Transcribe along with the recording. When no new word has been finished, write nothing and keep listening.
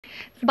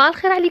صباح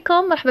الخير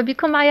عليكم، مرحبا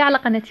بكم معايا على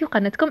قناتي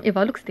وقناتكم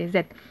ايفالوكس تي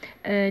زد.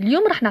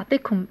 اليوم راح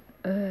نعطيكم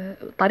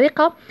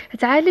طريقة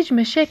تعالج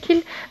مشاكل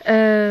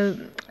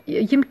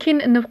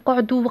يمكن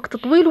نقعدوا وقت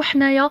طويل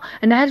وحنايا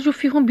نعالجوا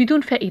فيهم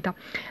بدون فائدة.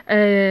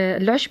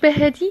 العشبة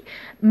هذه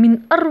من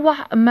أروع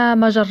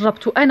ما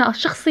جربته أنا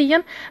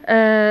شخصيا.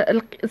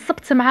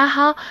 صبت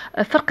معاها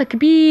فرق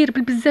كبير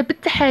بزاف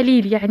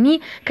بالتحاليل،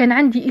 يعني كان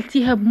عندي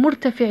التهاب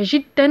مرتفع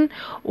جدا،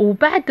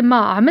 وبعد ما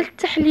عملت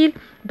تحليل،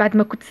 بعد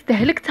ما كنت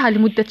استهلكتها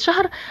لمدة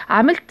شهر،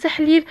 عملت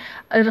تحليل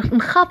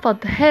انخفض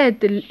هذا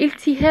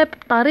الالتهاب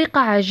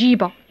بطريقة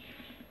عجيبة.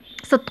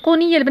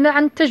 صدقوني يا البنات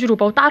عن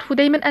التجربة، وتعرفوا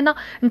دايما أنا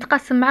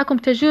نتقاسم معكم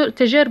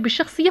تجاربي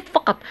الشخصية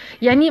فقط،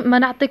 يعني ما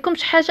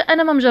نعطيكمش حاجة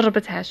أنا ما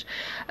مجربتهاش.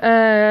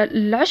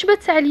 العشبة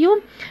تاع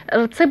اليوم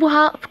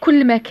تصيبوها في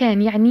كل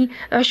مكان، يعني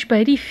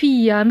عشبة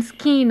ريفية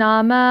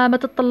مسكينة ما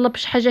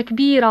تتطلبش حاجة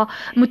كبيرة،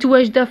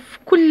 متواجدة في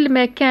كل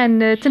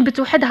مكان، تنبت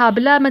وحدها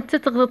بلا ما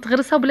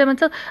تغرسها وبلا ما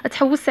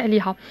تحوس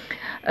عليها.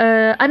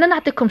 انا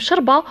نعطيكم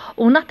شربة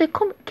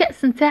ونعطيكم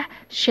كأس نتاع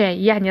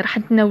شاي، يعني راح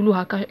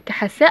نتناولوها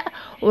كحساء،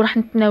 وراح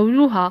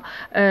نتناولوها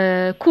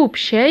كوب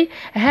شاي.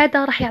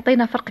 هذا راح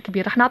يعطينا فرق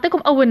كبير. راح نعطيكم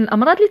اولا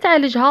الامراض اللي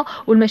تعالجها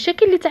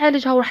والمشاكل اللي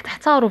تعالجها، وراح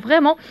تحتاروا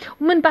فريمون،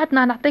 ومن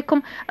بعدنا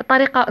نعطيكم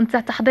الطريقة نتاع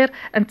تحضير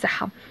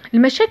نتاعها.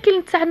 المشاكل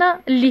نتاعنا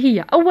اللي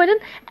هي اولا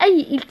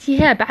اي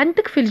التهاب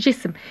عندك في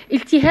الجسم،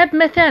 التهاب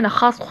مثانة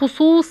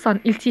خصوصا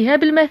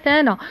التهاب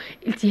المثانة،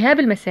 التهاب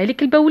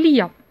المسالك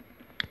البولية،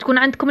 تكون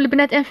عندكم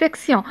البنات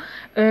انفكسيون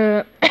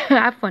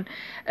عفوا،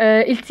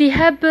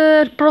 التهاب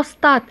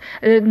البروستات،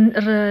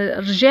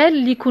 الرجال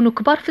اللي يكونوا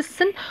كبار في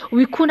السن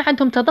ويكون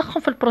عندهم تضخم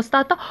في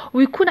البروستاتا،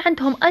 ويكون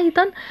عندهم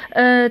ايضا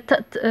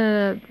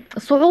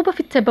صعوبة في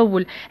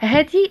التبول،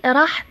 هذه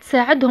راح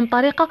تساعدهم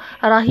طريقة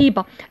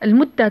رهيبة.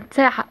 المدة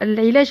تاع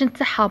العلاج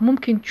نتاعها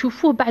ممكن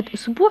تشوفوه بعد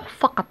اسبوع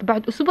فقط،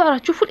 بعد اسبوع راح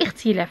تشوفوا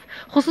الاختلاف،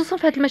 خصوصا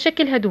في هذه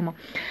المشاكل هذوما.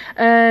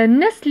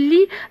 الناس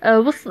اللي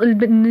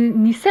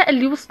النساء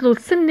اللي وصلوا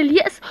لسن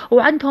اليأس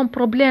وعندهم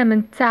بروبليم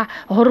نتاع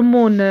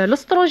هرمون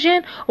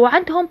الاستروجين،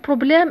 وعندهم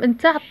بروبليم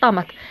نتاع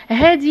الطمث،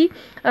 هذه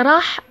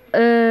راح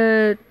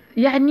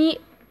يعني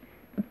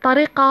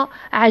بطريقة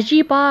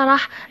عجيبة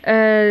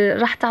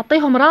راح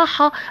تعطيهم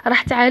راحة،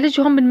 راح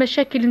تعالجهم من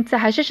مشاكل نتاع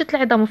هشاشة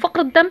العظام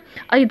وفقر الدم.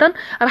 ايضا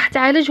راح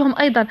تعالجهم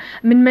ايضا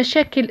من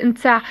مشاكل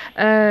نتاع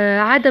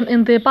عدم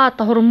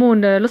انضباط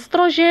هرمون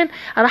الاستروجين.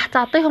 راح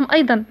تعطيهم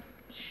ايضا،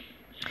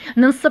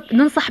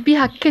 ننصح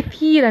بها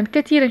كثيرا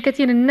كثيرا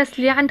كثيرا الناس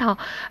اللي عندها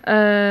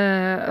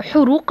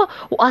حروق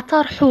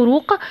وآثار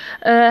حروق،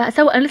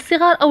 سواء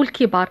للصغار أو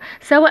الكبار،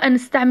 سواء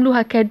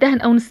نستعملوها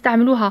كدهن أو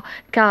نستعملوها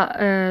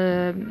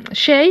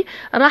كشاي،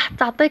 راح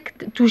تعطيك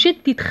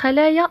تجدد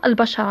خلايا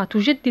البشرة،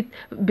 تجدد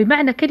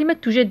بمعنى كلمة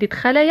تجدد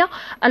خلايا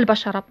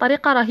البشرة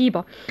بطريقة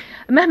رهيبة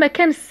مهما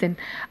كان السن.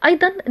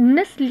 أيضا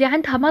الناس اللي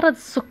عندها مرض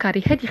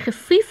السكري، هذه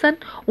خصيصا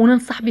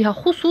وننصح بها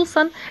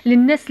خصوصا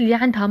للناس اللي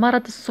عندها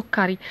مرض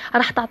السكري،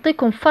 راح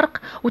تعطيكم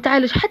فرق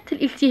وتعالج حتى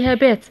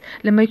الالتهابات.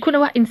 لما يكون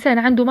واحد إنسان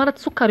عنده مرض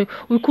سكري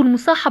ويكون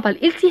مصاحبة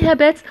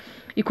الالتهابات،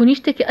 يكون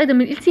يشتكي أيضا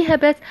من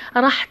الالتهابات،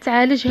 راح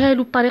تعالجها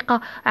له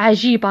بطريقة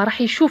عجيبة،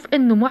 راح يشوف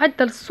أنه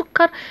معدل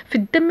السكر في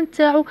الدم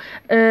نتاعو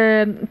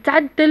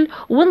تعدل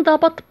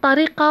وانضبط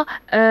بطريقة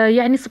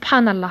يعني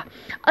سبحان الله.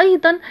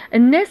 أيضا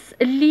الناس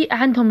اللي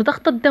عندهم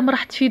ضغط الدم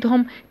راح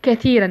تفيدهم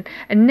كثيرا،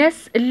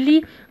 الناس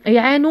اللي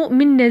يعانوا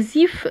من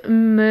نزيف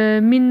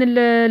من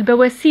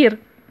البواسير،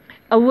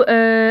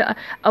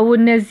 او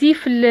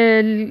النزيف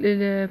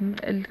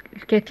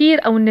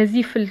الكثير، او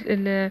النزيف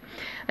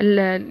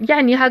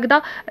يعني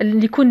هكذا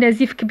اللي يكون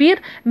نزيف كبير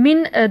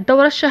من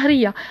الدورة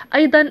الشهرية.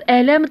 ايضا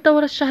آلام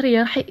الدورة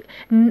الشهرية،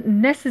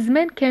 الناس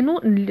زمان كانوا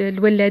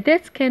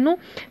الولادات كانوا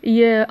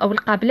او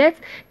القابلات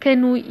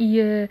كانوا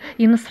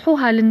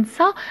ينصحوها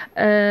للنساء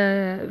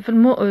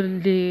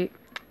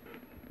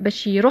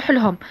باش يروح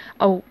لهم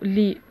او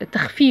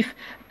لتخفيف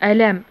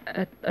آلام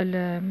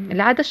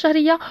العادة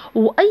الشهرية.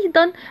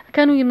 وأيضا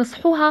كانوا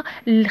ينصحوها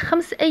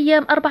ل5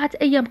 أيام 4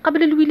 أيام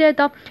قبل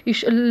الولادة،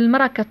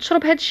 المرأة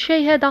تشرب هذا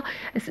الشاي، هذا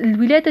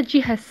الولادة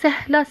تجيها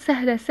سهلة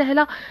سهلة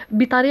سهلة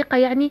بطريقة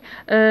يعني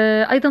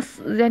أيضا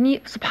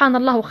يعني سبحان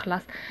الله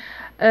وخلاص.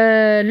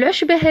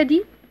 العشبة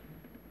هذه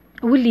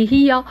واللي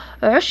هي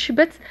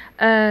عشبة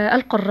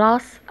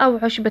القراص أو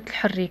عشبة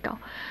الحريقة.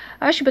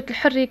 عشبة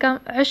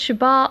الحريقة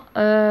عشبة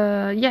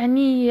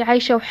يعني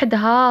عايشة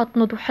وحدها،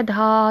 تنوض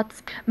وحدها،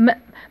 ما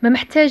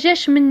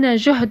محتاجاش منا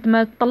جهد،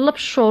 ما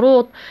تطلبش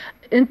شروط،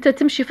 انت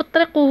تمشي في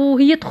الطريق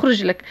وهي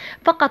تخرج لك.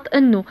 فقط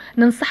انه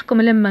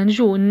ننصحكم لما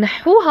نجو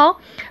نحوها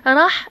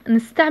راح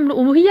نستعمل،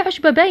 وهي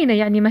عشبة باينة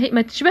يعني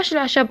ما تشبهش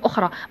الأعشاب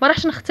أخرى، ما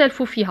راحش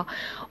نختلفوا فيها.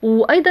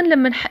 وأيضا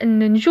لما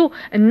نجو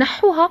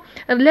نحوها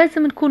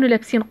لازم نكونوا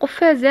لابسين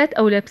قفازات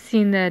أو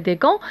لابسين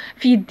ديغون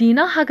في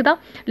يدينا هكذا،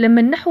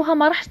 لما نحوها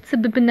ما راح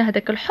تسبب لنا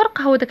هذاك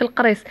الحرق، هو ذاك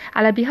القريص،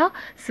 على بها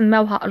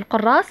سماوها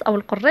القراص أو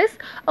القريص،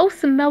 أو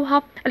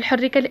سماوها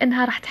الحريقة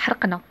لأنها راح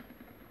تحرقنا.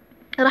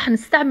 راح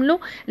نستعملوا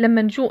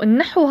لما نجو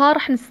نحوها،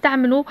 راح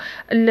نستعملوا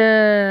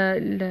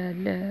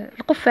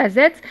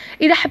القفازات.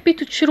 اذا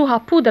حبيتوا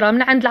تشروها بودره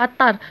من عند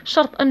العطار،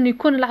 شرط انه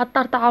يكون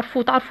العطار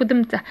تعرفوا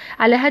دمته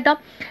على هذا.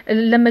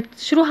 لما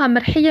تشروها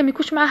مرحيه ما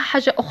يكونش معها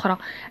حاجه اخرى.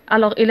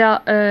 الوغ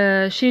الى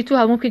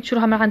شريتوها ممكن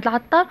تشروها من عند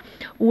العطار.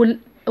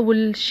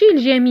 والشيء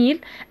الجميل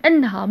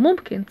انها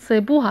ممكن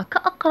تصيبوها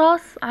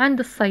كاقراص عند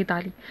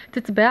الصيدلي،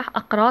 تتباع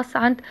اقراص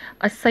عند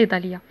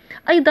الصيدليه.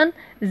 ايضا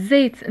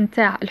الزيت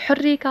نتاع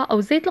الحريقة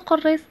او زيت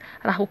القراص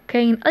راهو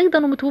كاين ايضا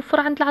ومتوفر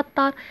عند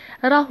العطار،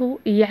 راهو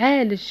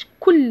يعالج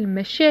كل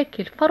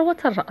مشاكل فروة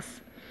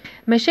الرأس،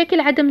 مشاكل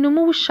عدم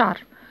نمو الشعر،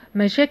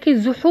 مشاكل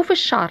زحوف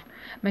الشعر،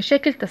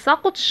 مشاكل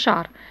تساقط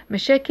الشعر،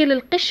 مشاكل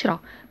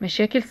القشرة،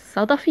 مشاكل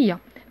الصدفية،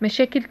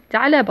 مشاكل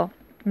الثعلبة،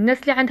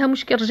 الناس اللي عندها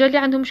مشكلة، الرجال اللي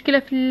عندهم مشكلة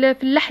في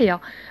اللحية،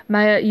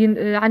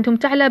 عندهم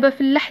ثعلبة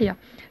في اللحية،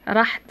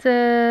 راح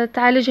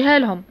تعالجها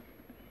لهم.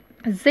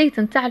 الزيت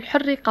نتاع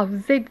الحريقة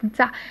والزيت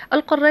نتاع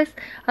القراص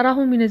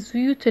راهو من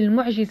الزيوت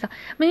المعجزة.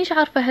 مانيش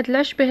عارفة هاد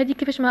العشبة هذه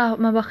كيفاش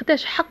ما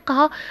باخداش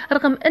حقها،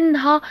 رغم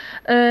انها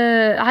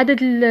عدد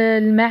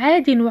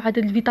المعادن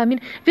وعدد الفيتامين،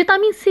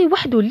 فيتامين سي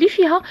وحده اللي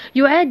فيها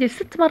يعادل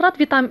 6 مرات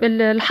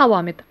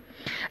الحوامض.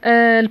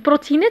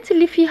 البروتينات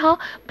اللي فيها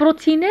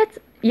بروتينات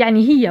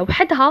يعني هي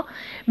وحدها،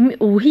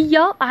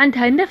 وهي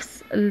عندها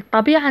نفس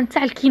الطبيعة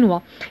نتاع الكينوا،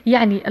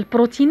 يعني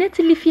البروتينات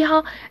اللي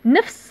فيها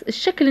نفس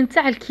الشكل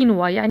نتاع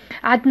الكينوا. يعني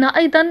عندنا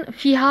ايضا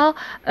فيها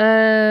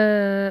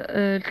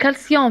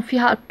الكالسيوم،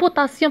 فيها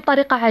البوتاسيوم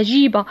بطريقة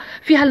عجيبة،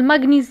 فيها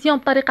المغنيسيوم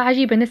بطريقة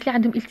عجيبة. الناس اللي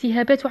عندهم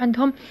التهابات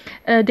وعندهم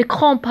دي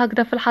كرومب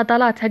هكذا في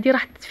العضلات، هذه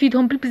راح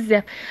تفيدهم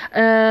بالبزاف.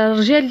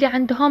 الرجال اللي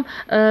عندهم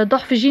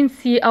ضعف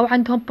جنسي او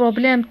عندهم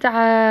بروبليم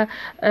تاع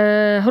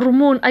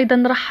هرمون،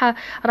 ايضا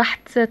راح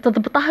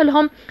تضبطها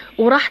لهم،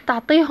 وراح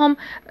تعطيهم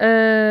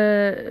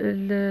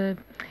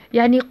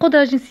يعني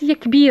قدرة جنسية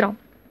كبيرة.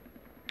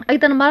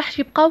 ايضا ما راحش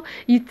يبقاو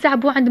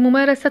يتعبوا عند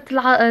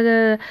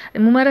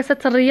ممارسة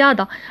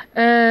الرياضة.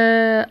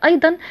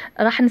 ايضا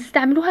راح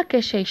نستعملوها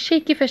كشيء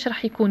كيفاش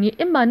راح يكون، يا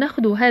اما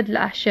ناخذوا هذه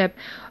الاعشاب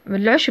من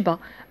العشبة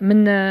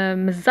من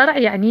الزرع،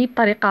 يعني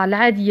بطريقة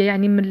العادية،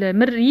 يعني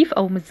من الريف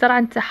او من الزرع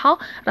نتاعها.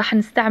 راح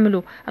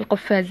نستعملوا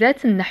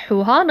القفازات،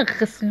 نحوها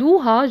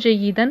نغسلوها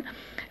جيدا،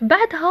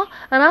 بعدها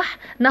راح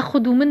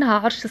ناخذ منها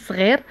عرش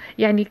صغير،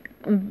 يعني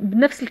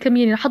بنفس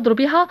الكمية اللي نحضروا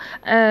بها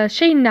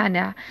شيء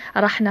النعناع،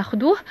 راح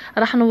ناخذوه،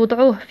 راح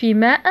نوضعوه في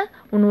ماء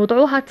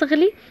ونوضعوها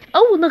تغلي،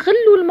 او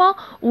نغلوا الماء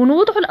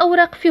ونوضعوا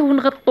الاوراق فيه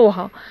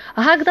ونغطوها.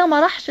 هكذا ما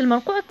راحش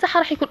المنقوع تاعها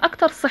راح يكون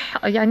اكثر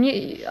صحة،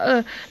 يعني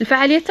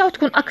الفعالية تاعو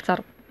تكون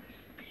اكثر.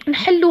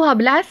 نحلوها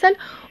بالعسل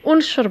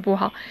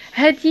ونشربوها.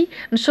 هذه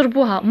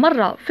نشربوها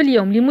مرة في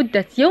اليوم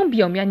لمدة يوم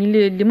بيوم،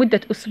 يعني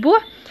لمدة أسبوع،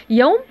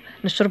 يوم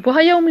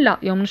نشربوها يوم لا،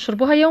 يوم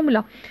نشربوها يوم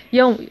لا،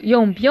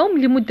 يوم بيوم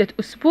لمدة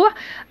أسبوع.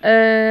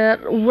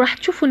 وراح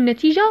تشوفوا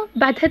النتيجة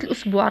بعد هذا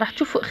الأسبوع، راح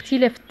تشوفوا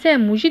اختلاف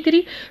تام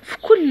وجذري في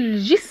كل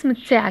الجسم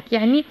تاعك،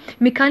 يعني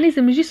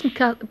ميكانيزم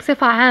جسمك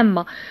بصفة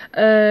عامة،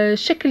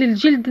 شكل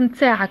الجلد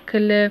نتاعك،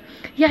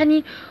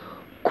 يعني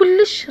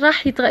كلش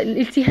راح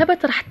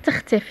الالتهابات راح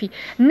تختفي.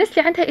 الناس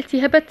اللي عندها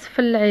التهابات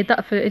في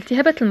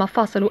التهابات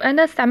المفاصل،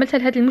 وانا استعملتها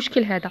لهذا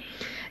المشكل هذا،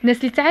 الناس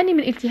اللي تعاني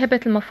من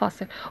التهابات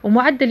المفاصل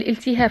ومعدل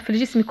الالتهاب في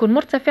الجسم يكون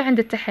مرتفع عند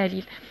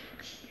التحاليل،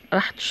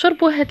 راح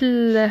تشربوا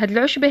هاد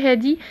العشبة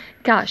هذه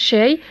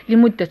كشاي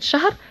لمدة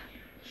شهر،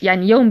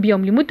 يعني يوم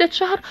بيوم لمدة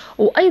شهر.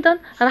 وأيضا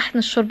راح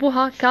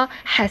نشربوها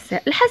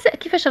كحساء. الحساء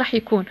كيفاش راح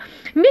يكون؟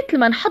 مثل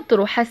ما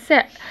نحضروا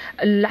حساء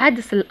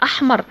العدس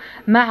الأحمر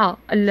مع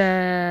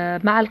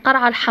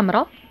القرعة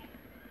الحمراء،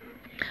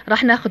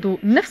 راح ناخذوا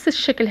نفس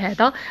الشكل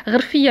هذا،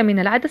 غرفية من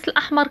العدس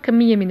الأحمر،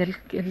 كمية من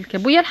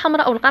الكابوية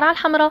الحمراء أو القرعة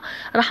الحمراء،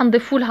 راح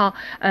نضيفوا لها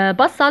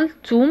بصل،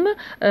 ثوم،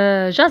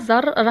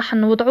 جزر، راح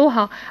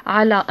نوضعوها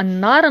على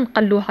النار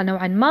نقلوها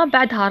نوعا ما،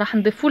 بعدها راح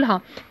نضيفوا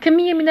لها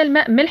كمية من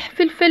الماء، ملح،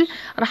 فلفل،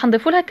 راح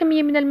نضيفوا لها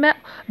كمية من الماء،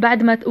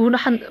 بعد ما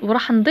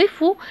وراح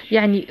نضيفوا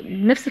يعني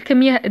نفس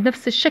الكمية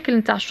نفس الشكل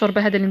نتاع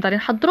الشوربة هذا اللي نقدر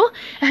نحضروه.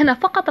 هنا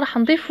فقط راح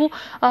نضيفوا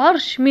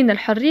عرش من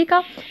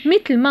الحريقة،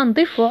 مثل ما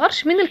نضيفوا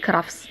عرش من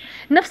الكرفس،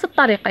 نفس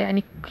الطريقة،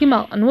 يعني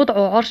كما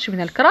نوضعوا عرش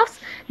من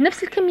الكرفس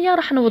نفس الكمية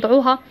راح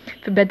نوضعوها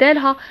في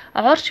بدالها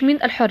عرش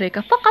من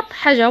الحريقة. فقط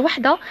حاجة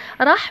واحدة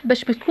راح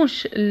باش ما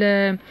تكونش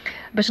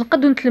باش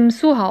نقدروا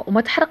نتلمسوها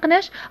وما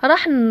تحرقناش،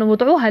 راح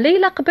نوضعوها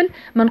ليلة قبل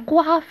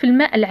منقوعة في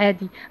الماء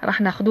العادي،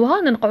 راح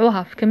ناخذوها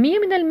ننقعوها في كمية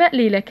من الماء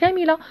ليلة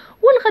كاملة،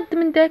 والغد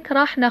من ذاك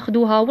راح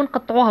ناخذوها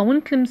ونقطعوها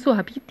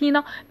ونتلمسوها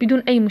بيدينا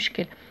بدون أي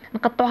مشكل.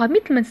 نقطعوها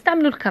مثل ما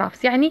نستعملوا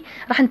الكرفس، يعني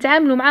راح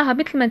نتعاملوا معها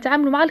مثل ما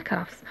نتعاملوا مع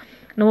الكرفس.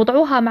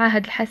 نوضعوها مع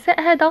هذا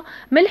الحساء هذا،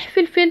 ملح،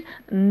 فلفل،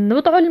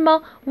 نوضعوا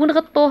الماء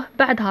ونغطوه،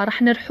 بعدها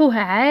راح نرحوها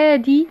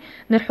عادي،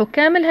 نرحو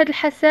كامل هذا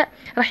الحساء،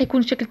 راح يكون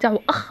الشكل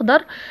تاعو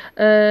اخضر.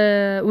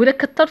 ولا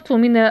كترتوا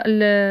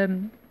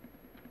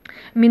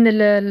من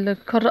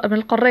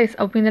القراص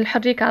او من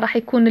الحريقة راح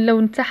يكون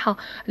اللون تاعها،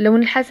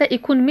 لون الحساء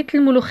يكون مثل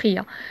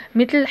الملوخية،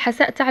 مثل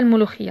الحساء تاع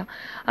الملوخية.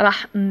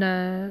 راح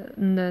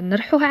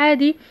نرحوه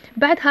عادي.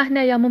 بعدها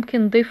هنايا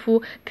ممكن نضيفوا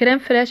كريم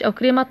فريش او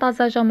كريمه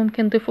طازجه،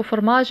 ممكن نضيفوا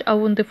فرماج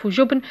او نضيفوا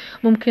جبن،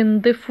 ممكن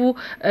نضيفوا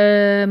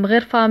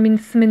مغرفه من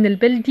السمن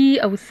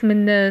البلدي او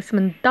سمن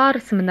الدار،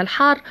 سمن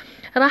الحار،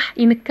 راح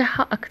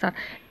ينكهها اكثر.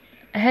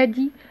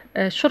 هذه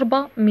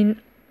شوربه من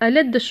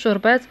ألذ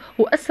الشوربات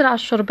وأسرع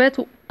الشوربات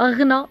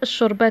وأغنى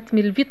الشوربات من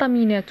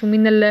الفيتامينات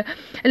ومن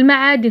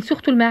المعادن،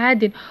 سورتو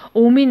المعادن،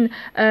 ومن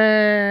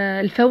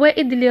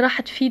الفوائد اللي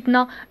راح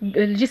تفيدنا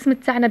الجسم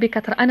تاعنا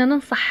بكثرة. أنا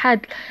ننصح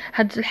هاد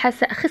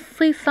الحساء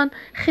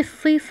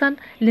خصيصا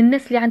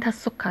للناس اللي عندها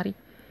السكري.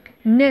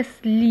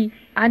 الناس اللي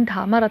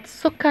عندها مرض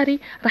السكري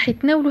راح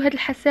يتناولوا هذا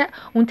الحساء،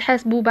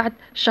 ونتحاسبوا بعد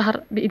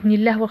شهر باذن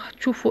الله، وراح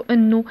تشوفوا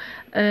انه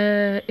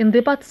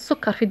انضباط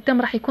السكر في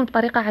الدم راح يكون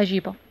بطريقه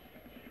عجيبه.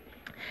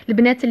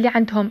 البنات اللي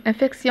عندهم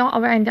انفكسيون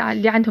او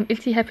اللي عندهم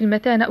التهاب في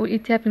المثانه او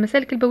التهاب في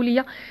المسالك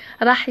البوليه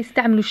راح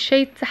يستعملوا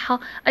الشاي تاعها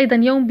ايضا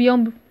يوم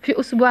بيوم. في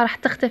اسبوع راح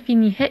تختفي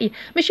نهائي،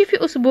 ماشي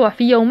في اسبوع،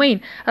 في يومين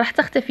راح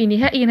تختفي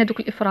نهائيا هذوك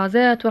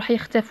الافرازات، وراح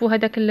يختفوا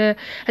هذاك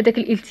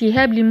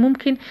الالتهاب اللي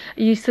ممكن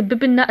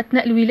يسبب لنا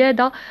اثناء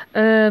الولاده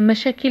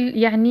مشاكل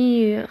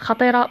يعني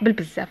خطيره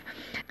بالبزاف.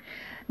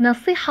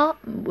 نصيحة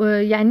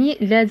يعني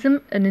لازم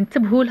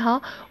ننتبهوا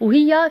لها،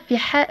 وهي في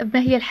ما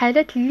هي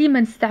الحالات اللي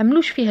ما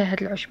نستعملوش فيها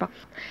هذه العشبة.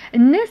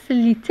 الناس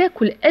اللي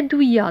تاكل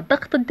أدوية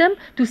ضغط الدم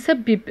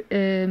تسبب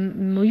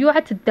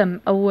ميوعة الدم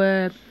أو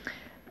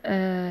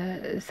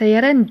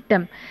سيران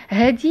الدم،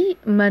 هذه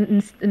ما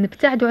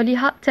نبتعدوا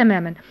عليها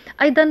تماما.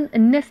 ايضا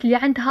الناس اللي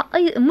عندها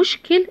اي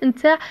مشكل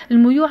نتاع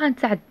الميوعة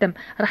نتاع الدم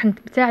راح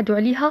نبتعدوا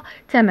عليها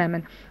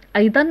تماما.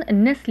 ايضا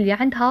الناس اللي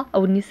عندها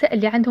او النساء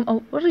اللي عندهم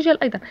او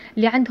الرجال ايضا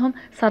اللي عندهم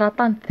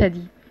سرطان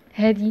ثدي،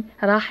 هذه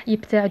راح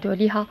يبتعدوا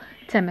عليها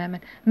تماما.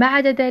 ما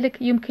عدا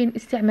ذلك يمكن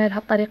استعمالها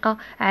بطريقة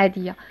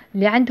عادية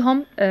اللي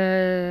عندهم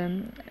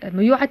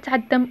ميوعة تاع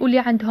الدم واللي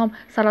عندهم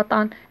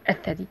سرطان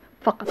الثدي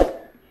فقط.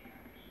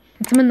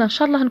 نتمنى ان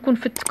شاء الله نكون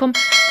فدتكم.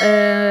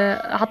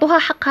 اعطوها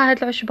حقها هذه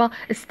العشبه،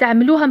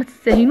 استعملوها، ما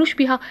تستهينوش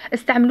بها،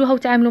 استعملوها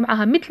وتعاملوا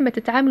معها مثل ما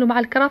تتعاملوا مع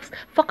الكرفس،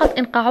 فقط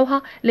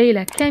انقعوها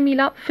ليله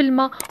كامله في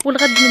الماء،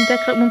 والغد من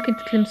ذاك ممكن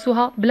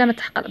تتلمسوها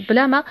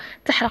بلا ما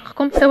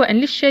تحرقكم سواء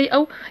للشاي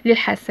او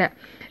للحساء.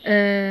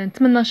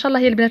 نتمنى ان شاء الله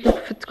يا البنات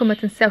نكون فدتكم. ما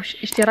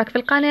تنساوش اشتراك في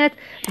القناه،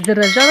 زر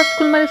الجرس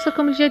كل ما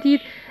يوصلكم الجديد،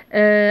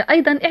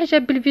 ايضا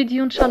اعجاب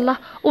بالفيديو ان شاء الله،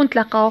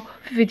 ونتلاقاو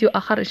في فيديو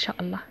اخر ان شاء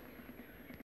الله.